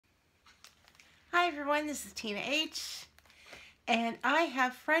Hi everyone, this is Tina H. And I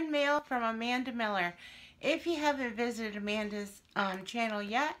have friend mail from Amanda Miller. If you haven't visited Amanda's channel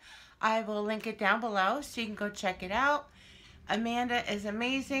yet, I will link it down below so you can go check it out. Amanda is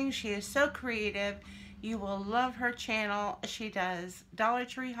amazing. She is so creative. You will love her channel. She does Dollar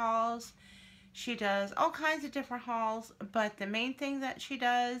Tree hauls. She does all kinds of different hauls, but the main thing that she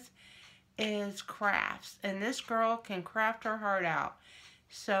does is crafts. And this girl can craft her heart out.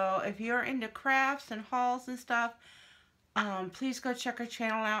 So if you're into crafts and hauls and stuff, please go check her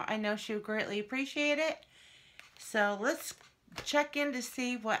channel out. I know she would greatly appreciate it. So let's check in to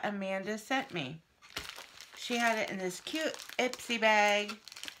see what Amanda sent me. She had it in this cute Ipsy bag,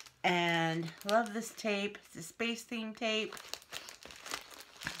 and love this tape. It's a space theme tape.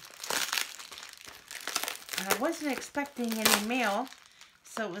 I wasn't expecting any mail,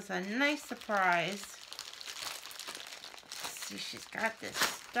 so it was a nice surprise. See, she's got this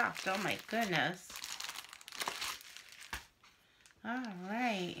stuffed. Oh my goodness.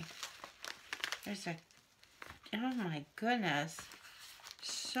 Alright. There's a... Oh my goodness.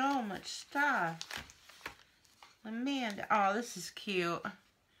 So much stuff. Amanda. Oh, this is cute.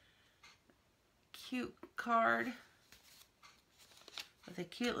 Cute card. With a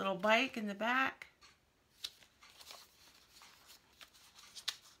cute little bike in the back.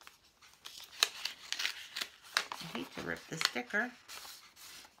 I hate to rip the sticker.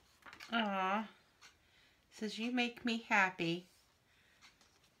 Aw. Says, you make me happy.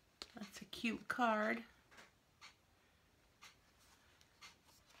 That's a cute card.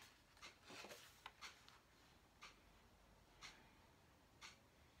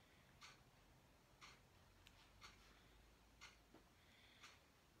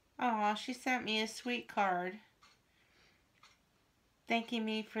 Aw, she sent me a sweet card. Thanking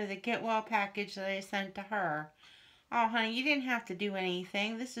me for the Get Well package that I sent to her. Oh, honey, you didn't have to do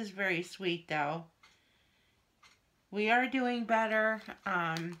anything. This is very sweet, though. We are doing better.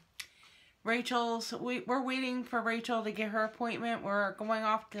 We're waiting for Rachel to get her appointment. We're going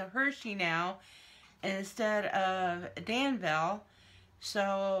off to Hershey now instead of Danville.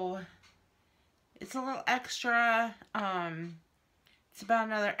 So, it's a little extra. It's about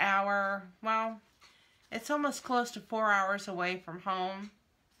another hour. Well, it's almost close to 4 hours away from home,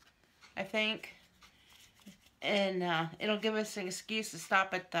 I think. And it'll give us an excuse to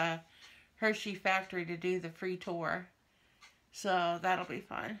stop at the Hershey factory to do the free tour. So that'll be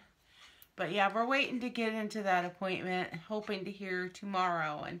fun. But yeah, we're waiting to get into that appointment, hoping to hear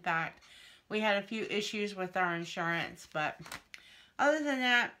tomorrow. In fact, we had a few issues with our insurance, but other than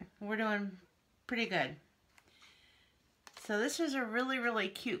that, we're doing pretty good. So this was a really, really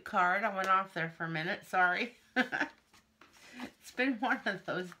cute card. I went off there for a minute, sorry. It's been one of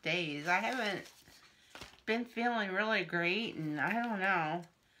those days. I haven't been feeling really great, and I don't know.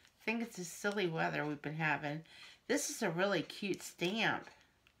 I think it's the silly weather we've been having. This is a really cute stamp.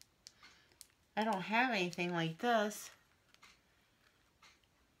 I don't have anything like this.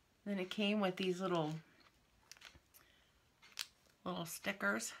 Then it came with these little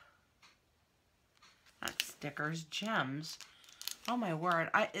stickers. Not stickers, gems. Oh my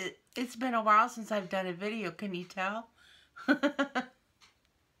word. It's been a while since I've done a video, can you tell?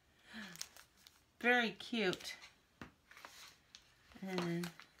 Very cute. And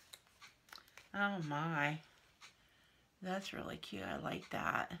oh my. That's really cute. I like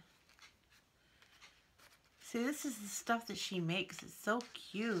that. See, this is the stuff that she makes. It's so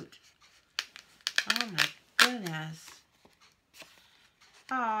cute. Oh my goodness.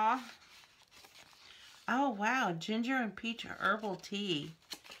 Aw. Oh wow, ginger and peach herbal tea.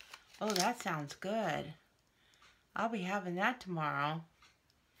 Oh, that sounds good. I'll be having that tomorrow.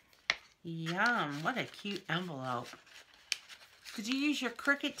 Yum, what a cute envelope. Did you use your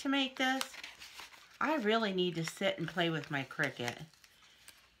Cricut to make this? I really need to sit and play with my Cricut.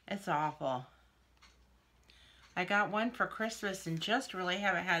 It's awful. I got one for Christmas and just really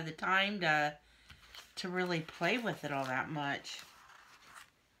haven't had the time to really play with it all that much.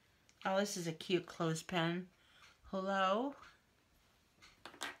 Oh, this is a cute clothespin. Hello.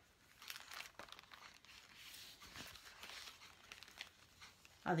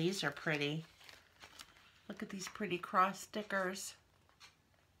 Oh, these are pretty. Look at these pretty cross stickers.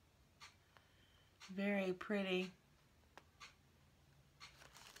 Very pretty.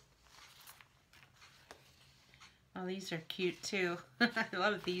 Oh, these are cute too. I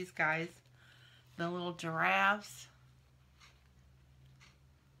love these guys. The little giraffes.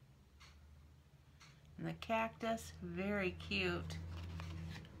 And the cactus. Very cute.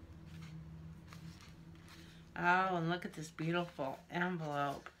 Oh, and look at this beautiful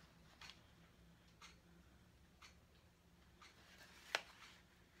envelope.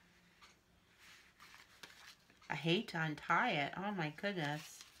 hate to untie it. Oh my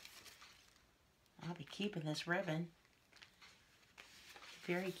goodness. I'll be keeping this ribbon.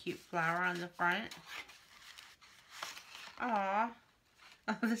 Very cute flower on the front. Aw.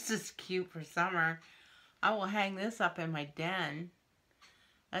 Oh, this is cute for summer. I will hang this up in my den.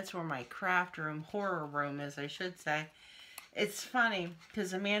 That's where my craft room, horror room is, I should say. It's funny,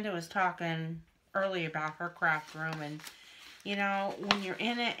 because Amanda was talking early about her craft room, and, you know, when you're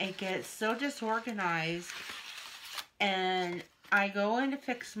in it, it gets so disorganized, and I go in to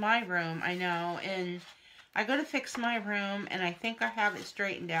fix my room, I know, and I go to fix my room, and I think I have it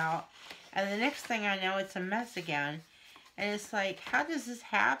straightened out, and the next thing I know, it's a mess again, and it's like, how does this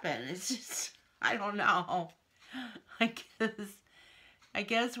happen? It's just, I don't know. I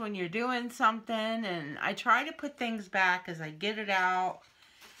guess when you're doing something, and I try to put things back as I get it out,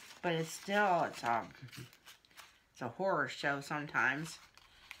 but it's still, it's a horror show sometimes.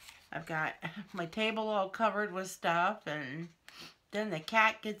 I've got my table all covered with stuff, and then the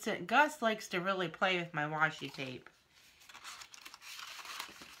cat gets it. Gus likes to really play with my washi tape.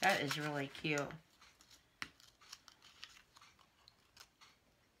 That is really cute.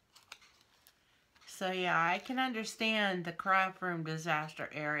 So yeah, I can understand the craft room disaster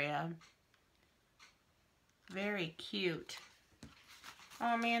area. Very cute.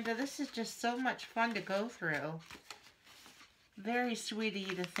 Oh, Amanda, this is just so much fun to go through. Very sweet of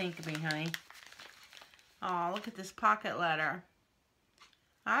you to think of me, honey. Oh, look at this pocket letter.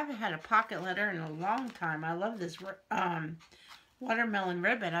 I haven't had a pocket letter in a long time. I love this watermelon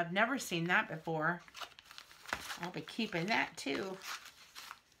ribbon. I've never seen that before. I'll be keeping that too.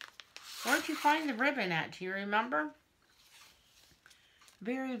 Where'd you find the ribbon at? Do you remember?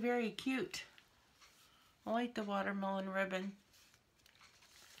 Very, very cute. I like the watermelon ribbon.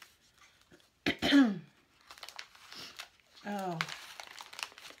 Oh,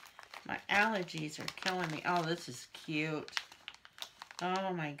 my allergies are killing me. Oh, this is cute.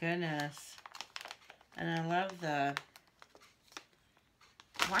 Oh my goodness. And I love the...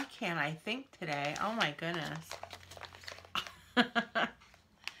 Why can't I think today? Oh my goodness.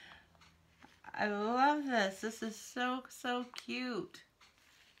 I love this. This is so, so cute.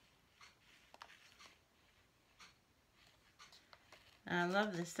 And I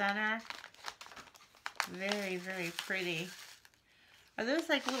love the center. Very, very pretty. Are those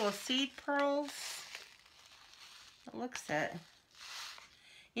like little seed pearls? It looks it.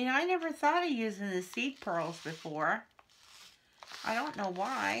 You know, I never thought of using the seed pearls before. I don't know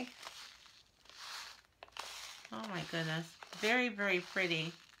why. Oh my goodness. Very, very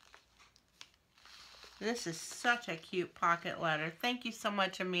pretty. This is such a cute pocket letter. Thank you so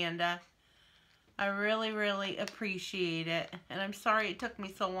much, Amanda. I really, really appreciate it. And I'm sorry it took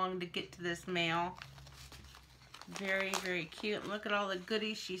me so long to get to this mail. Very, very cute. Look at all the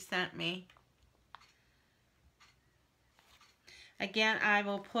goodies she sent me. Again, I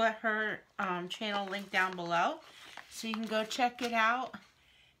will put her channel link down below, so you can go check it out.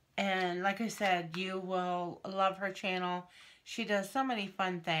 And like I said, you will love her channel. She does so many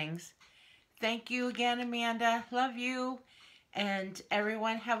fun things. Thank you again, Amanda. Love you. And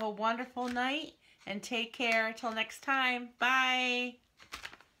everyone have a wonderful night. And take care. Till next time. Bye.